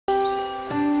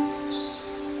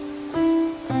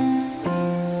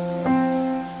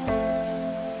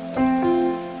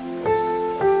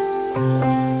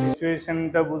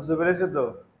সিচুয়েশনটা বুঝতে পেরেছো তো?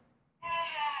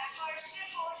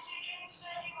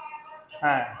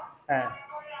 হ্যাঁ হ্যাঁ,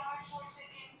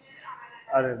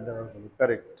 আরে দেখো,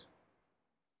 কারেক্ট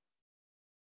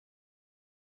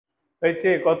হয়েছে।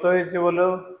 কত হয়েছে বলো?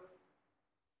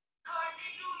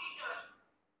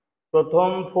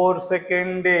 প্রথম 4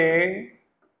 সেকেন্ডে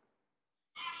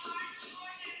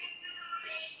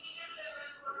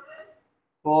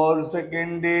 4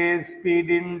 সেকেন্ডে speed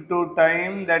into time,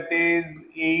 that is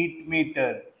 8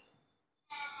 metre,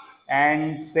 and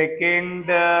second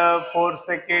 4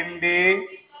 সেকেন্ডে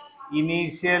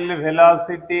ইনিশিয়াল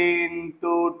ভেলোসিটি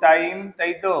ইনটু টাইম,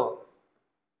 তাই তো,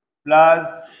 plus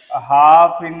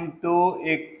half into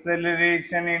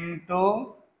acceleration into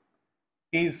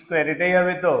টি স্কোয়ার, এটাই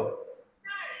হবে তো?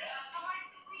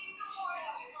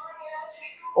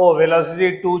 ও ভেলোসিটি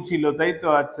 2 ছিল তাই তো,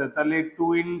 আচ্ছা তাহলে 2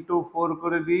 into 4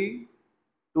 করে দিই,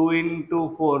 2 into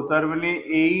 4 তার মানে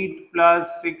 8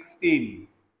 + 16,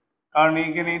 কারণ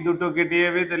এইখানে এই দুটো কেটে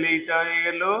যাবে, তাহলে এইটা হয়ে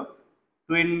গেল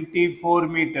 24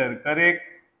 মিটার, কারেক্ট।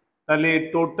 তাহলে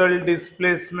টোটাল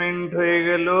ডিসপ্লেসমেন্ট হয়ে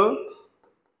গেল,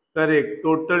 কারেক্ট,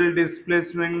 টোটাল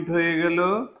ডিসপ্লেসমেন্ট হয়ে গেল,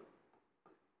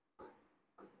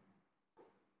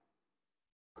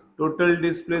 টোটাল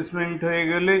ডিসপ্লেসমেন্ট হয়ে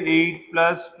গেলে 8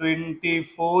 +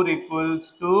 24 =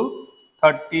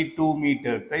 32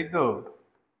 মিটার, তাই তো?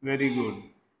 Very good.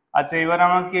 আচ্ছা এবার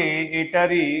আমাকে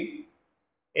এটারই,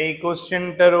 এই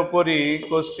কোশ্চেনটার ওপরই,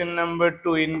 কোশ্চেন নাম্বার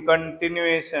 2 ইন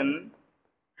কন্টিনিউয়েশন,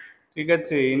 ঠিক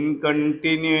আছে, in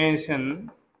continuation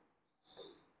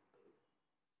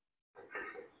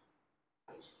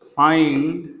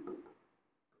find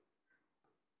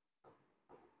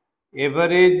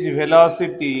average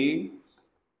velocity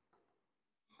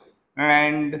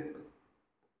and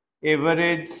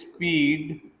average speed,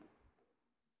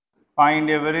 find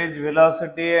average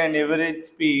velocity and average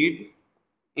speed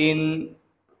in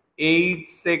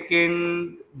 8-second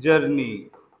journey.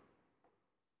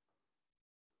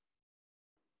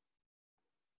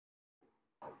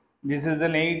 This is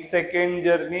an 8-second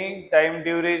journey, time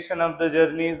duration of the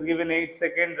journey is given 8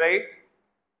 seconds, right?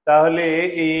 তাহলে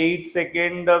এই 8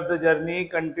 second of the journey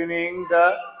continuing the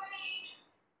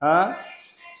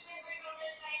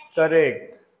correct,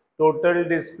 total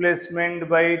displacement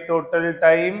by total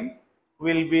time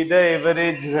will be the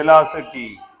average velocity.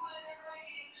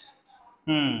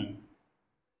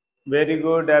 Very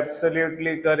good,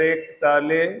 absolutely correct.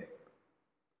 তাহলে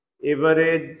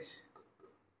average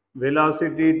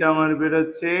ভেলোসিটিটা আমার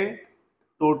বেরোচ্ছে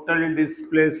total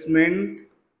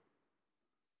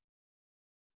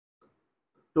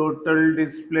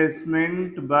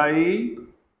displacement by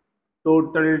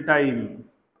total time.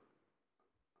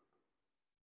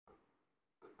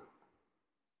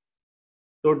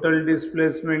 Total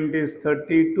displacement is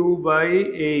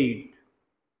 32/8,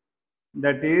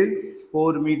 that is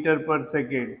 4 meter per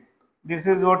second. This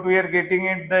is what we are getting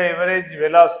at the average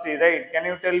velocity, right? Can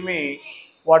you tell me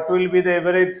what will be the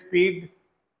average speed?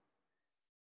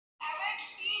 Average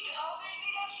speed will be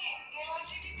the same.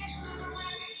 Velocity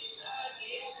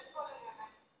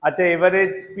আচ্ছা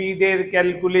average স্পিডের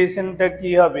ক্যালকুলেশনটা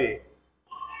কি হবে?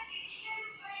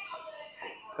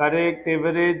 Correct,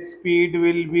 average speed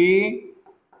will be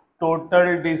total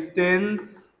distance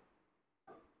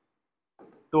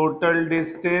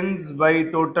by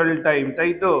total time,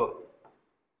 তাই তো?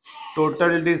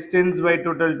 Total distance by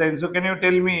total time. So can you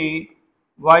tell me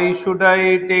why should I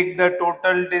take the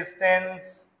total distance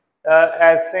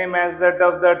as same as that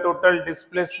of the total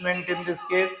displacement in this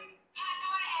case?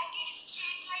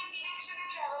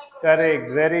 Correct,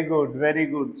 very good, very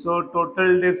good. So total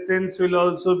distance will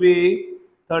also be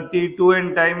 32 and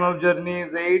time of journey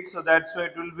is 8, so that's why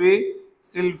it will be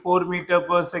still 4 meter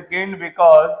per second,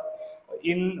 because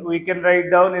we can write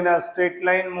down in a straight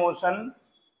line motion,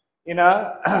 in a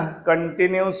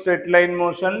continuous straight line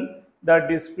motion, the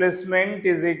displacement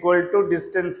is equal to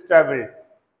distance traveled.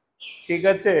 ঠিক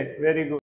আছে, very good.